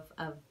fear of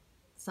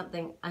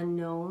something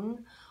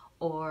unknown,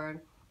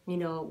 or, you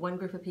know, one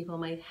group of people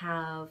might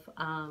have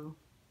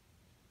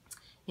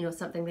you know,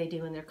 something they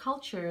do in their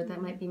culture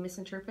that might be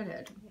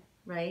misinterpreted,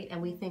 right?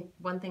 And we think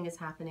one thing is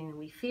happening and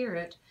we fear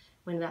it,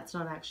 when that's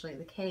not actually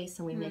the case,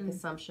 and we make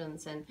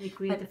assumptions, and we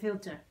create the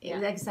filter.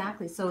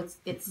 Exactly. So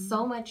it's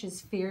so much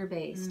is fear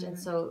based, and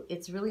so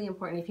it's really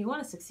important. If you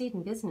want to succeed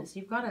in business,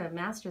 you've got to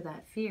master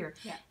that fear.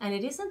 And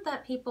it isn't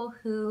that people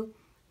who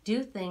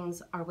do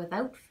things are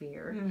without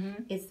fear.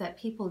 It's that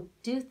people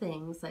do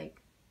things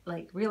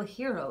like real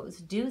heroes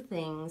do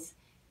things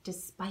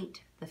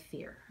despite the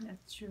fear.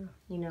 That's true.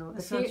 You know,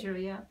 that's so true.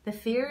 Yeah. The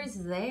fear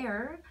is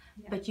there,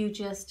 but you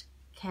just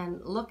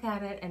can look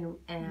at it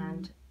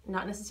and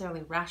not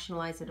necessarily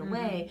rationalize it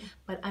away,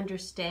 but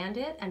understand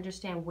it,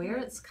 understand where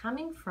it's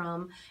coming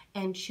from,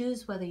 and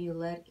choose whether you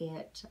let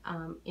it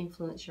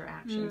influence your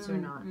actions or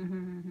not.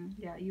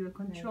 Yeah, you are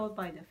controlled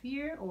by the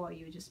fear, or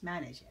you just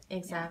manage it.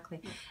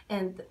 Exactly.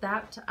 And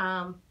that,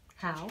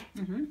 how?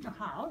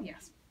 How,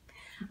 yes.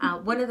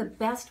 One of the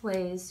best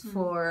ways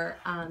for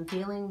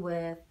dealing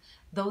with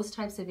those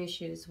types of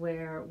issues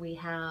where we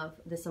have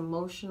this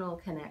emotional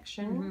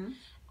connection,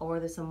 or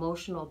this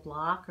emotional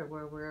block, or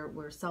where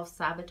we're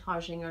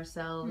self-sabotaging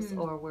ourselves,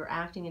 or we're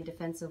acting in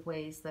defensive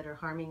ways that are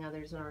harming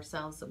others and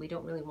ourselves that we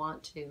don't really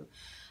want to.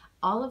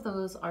 All of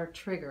those are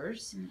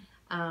triggers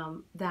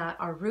that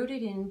are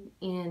rooted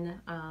in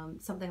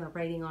something like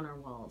writing on our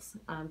walls.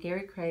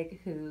 Gary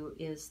Craig, who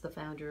is the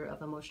founder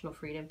of Emotional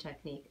Freedom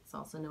Technique, it's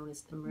also known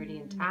as the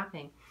Meridian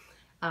Tapping,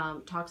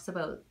 talks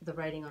about the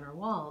writing on our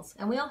walls.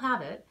 And we all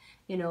have it.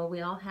 You know, we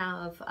all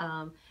have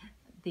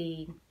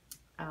the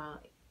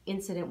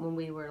incident when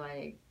we were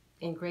like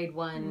in grade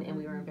 1 and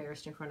we were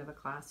embarrassed in front of a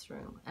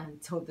classroom, and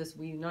so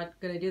we're not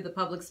going to do the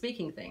public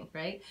speaking thing,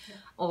 right?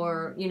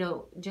 Or, you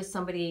know, just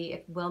somebody,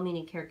 a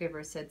well-meaning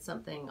caregiver said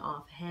something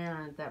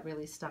offhand that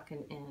really stuck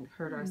and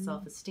hurt our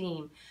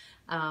self-esteem.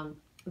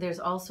 There's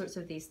all sorts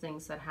of these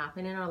things that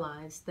happen in our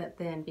lives that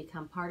then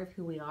become part of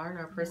who we are and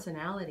our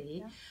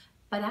personality,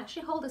 but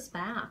actually hold us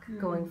back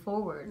going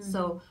forward.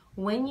 So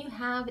when you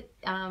have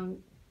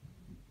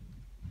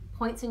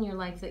points in your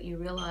life that you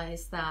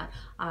realize that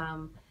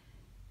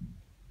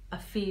a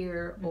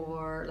fear,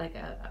 or like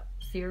a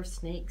fear of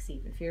snakes,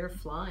 even fear of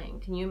flying.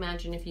 Can you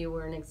imagine if you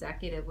were an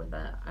executive with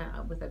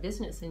a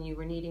business and you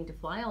were needing to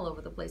fly all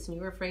over the place and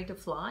you were afraid to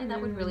fly?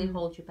 That would really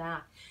hold you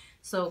back.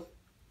 So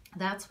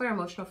that's where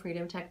Emotional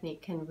Freedom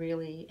Technique can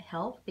really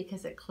help,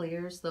 because it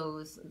clears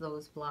those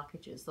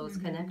blockages, those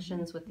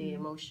connections with the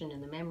emotion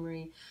and the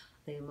memory,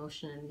 the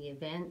emotion and the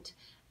event.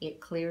 It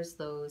clears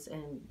those,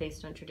 and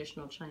based on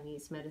traditional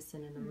Chinese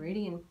medicine and the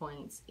meridian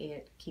points,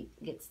 it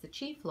gets the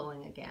qi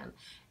flowing again.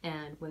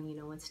 And when, you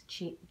know, when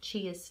qi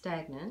is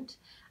stagnant,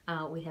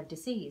 we have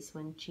disease.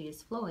 When qi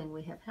is flowing,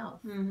 we have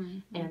health.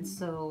 And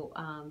so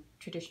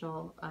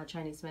traditional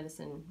Chinese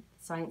medicine,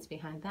 science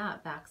behind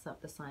that backs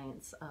up the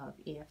science of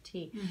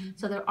EFT.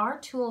 So there are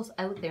tools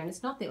out there, and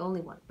it's not the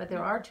only one, but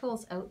there are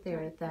tools out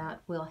there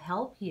that will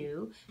help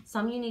you.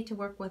 Some you need to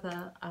work with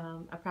a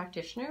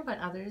practitioner, but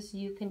others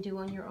you can do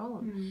on your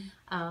own.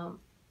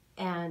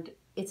 And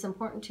it's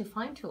important to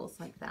find tools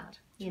like that,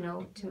 you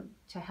know,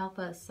 to help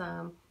us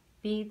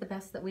be the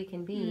best that we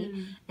can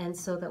be, and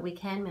so that we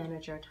can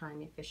manage our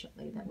time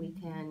efficiently, that we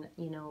can,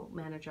 you know,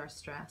 manage our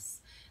stress,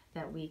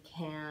 that we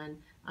can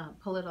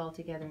pull it all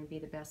together and be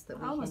the best that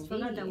we can be. I almost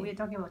forgot that we were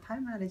talking about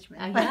time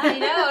management. Yeah, I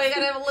know. We got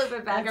to have a little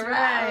bit back around.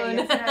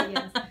 Right, that's right,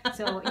 yes.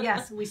 So,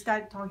 yes, we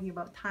started talking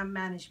about time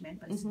management,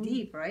 but it's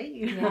deep, right?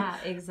 Yeah,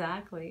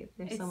 exactly.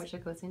 There's so much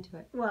that goes into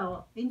it.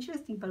 Well,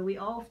 interesting, but we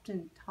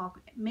often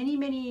talk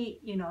many,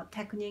 you know,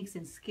 techniques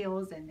and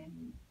skills and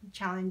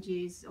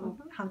challenges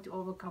of how to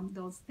overcome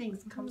those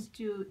things comes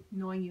to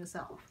knowing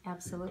yourself.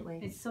 Absolutely.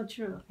 It's so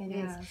true. It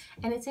is.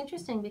 And it's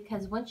interesting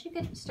because once you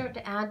start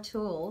to add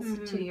tools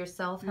to your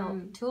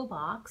self-help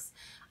toolbox,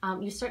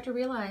 you start to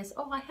realize,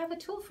 oh, I have a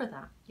tool for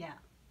that. Yeah.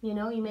 You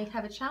know, you may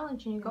have a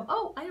challenge and you go,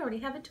 oh, I already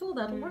have a tool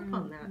that'll work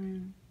on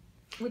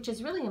that. Which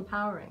is really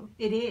empowering.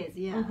 It is,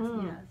 yes,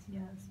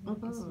 yes.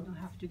 Because you don't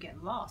have to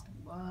get lost.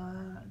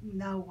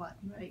 Now what,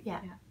 right?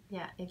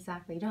 Yeah,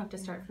 exactly. You don't have to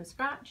start from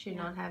scratch. You're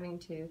not having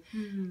to,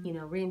 you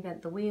know,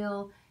 reinvent the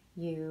wheel.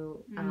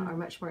 You are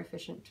much more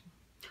efficient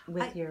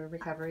with your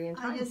recovery and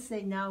time. I just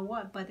say now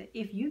what, but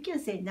if you can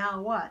say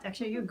now what,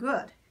 actually you're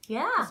good.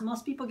 Yeah. Because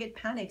most people get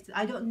panicked.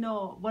 I don't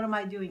know, what am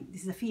I doing?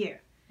 This is a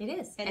fear. It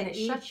is. And it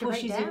shuts you right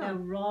pushes you in a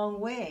down. wrong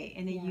way.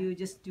 And then Yeah. you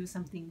just do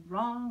something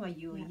wrong, or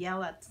you Yeah.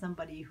 yell at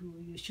somebody who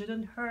you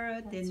shouldn't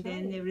hurt, That's and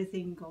then right.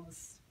 everything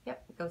goes. Yep,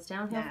 it goes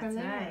downhill from That's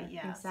there. right,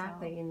 yeah,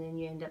 Exactly. so- And then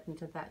you end up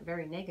into that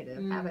very negative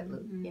habit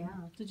loop. Yeah.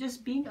 So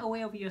just being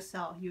aware of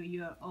yourself,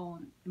 your own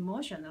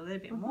emotion a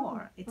little bit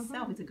more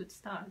itself is a good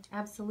start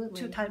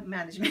Absolutely. to time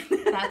management.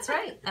 That's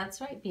right.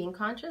 That's right. Being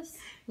conscious,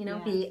 you know,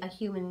 Yes. be a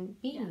human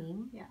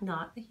being, Yeah.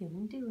 not a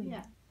human doing.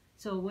 Yeah.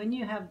 So when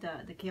you have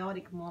the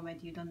chaotic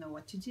moment, you don't know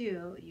what to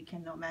do, you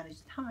cannot manage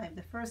time.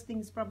 The first thing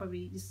is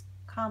probably just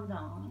calm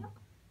down.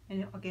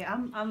 And okay,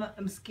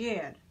 I'm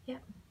scared.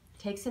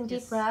 Take some deep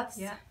Just- breaths.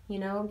 yeah. You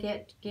know,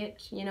 get.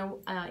 You know,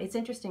 it's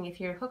interesting if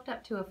you're hooked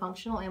up to a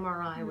functional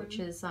MRI, which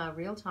is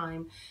real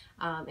time,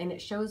 and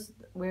it shows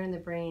where in the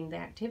brain the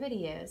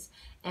activity is.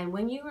 And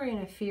when you are in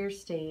a fear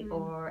state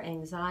or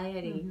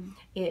anxiety,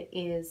 it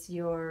is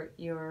your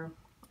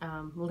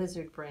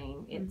lizard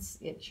brain. It's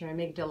your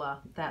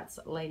amygdala that's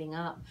lighting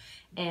up.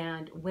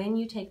 And when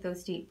you take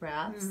those deep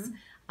breaths,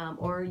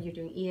 or you're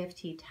doing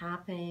EFT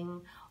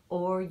tapping,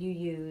 or you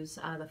use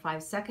the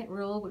 5-second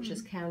rule, which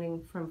is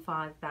counting from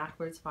 5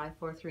 backwards, 5,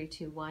 4, 3,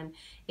 2, 1.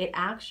 It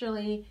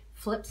actually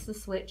flips the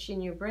switch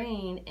in your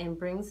brain and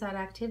brings that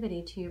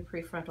activity to your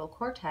prefrontal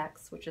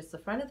cortex, which is the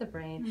front of the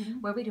brain,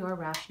 where we do our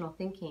rational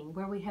thinking,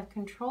 where we have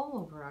control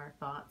over our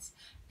thoughts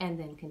and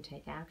then can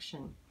take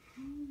action.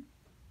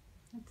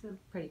 That's a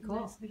Pretty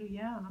cool. nice little,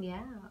 yeah.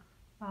 Yeah.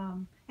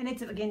 And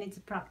it's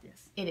a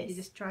practice. It is. You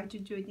just try to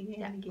do it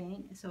again and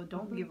again. So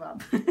don't give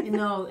up.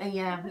 No, and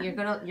yeah, you're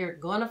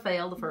gonna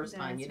fail the first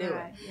time you do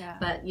right, it. yeah.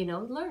 But you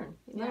know, learn.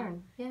 Yeah.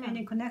 And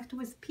then connect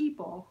with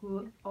people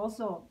who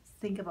also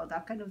think about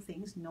that kind of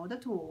things, know the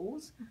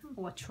tools,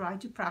 or try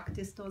to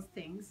practice those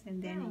things,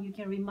 and then you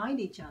can remind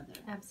each other.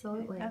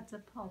 Absolutely. That's a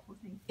powerful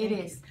thing. It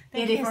is.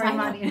 Thank It you is. for I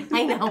reminding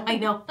know. I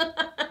know.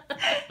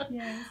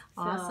 Yes.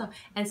 Awesome.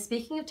 And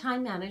speaking of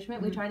time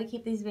management, we try to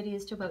keep these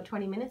videos to about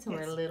 20 minutes, and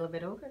we're a little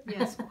bit over.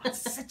 Yes.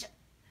 It's such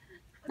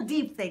a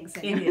deep things.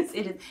 It is.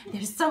 It is.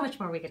 There's so much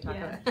more we could talk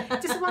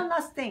about. Just one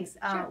last thing.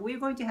 We're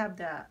going to have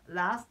the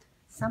last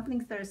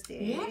Sampling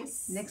Thursday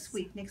next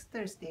week, next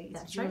Thursday. It's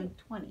That's June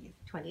 20th.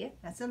 20th.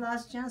 That's the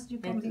last chance you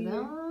come It's here the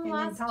and then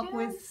last talk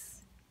with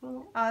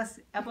chance. us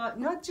about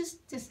not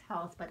just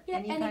health, but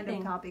any kind anything.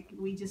 of topic.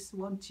 We just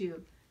want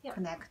to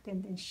connect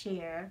and then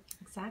share.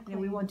 Exactly. And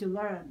we want to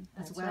learn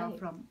as That's well right.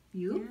 from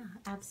you.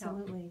 Yeah,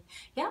 absolutely.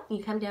 Yeah,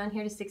 you come down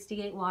here to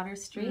 68 Water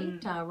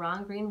Street, Raw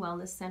and Green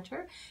Wellness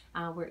Center.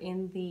 We're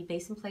in the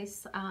Basin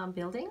Place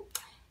building.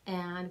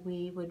 And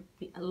we would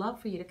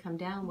love for you to come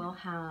down. We'll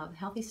have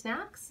healthy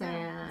snacks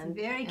and It's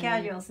a very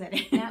casual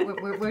setting. Yeah,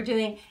 we're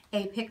doing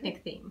a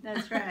picnic theme.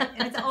 That's right.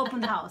 And it's an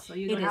open house, so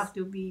you don't It have is.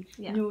 to be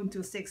noon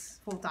to 6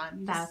 full time.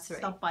 You That's just right.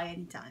 stop by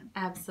anytime.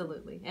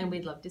 Absolutely, and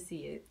we'd love to see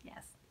you.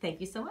 Yes. Thank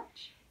you so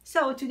much.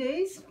 So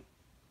today's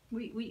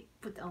we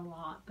put a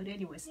lot, but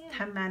anyways,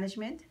 time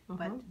management,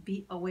 but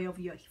be aware of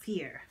your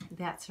fear.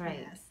 That's right.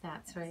 Yes,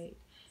 That's yes. right.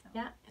 So,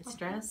 Yeah, and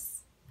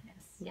stress.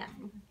 Yes. Yeah.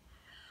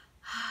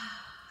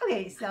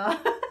 Okay, so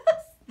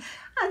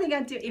I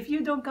think if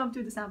you don't come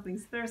to the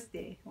samplings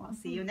Thursday, we'll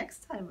see you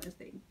next time, I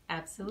think.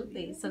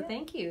 Absolutely. So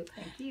thank you.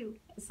 Thank you.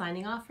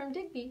 Signing off from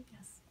Digby.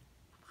 Yes.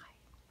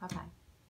 Bye-bye.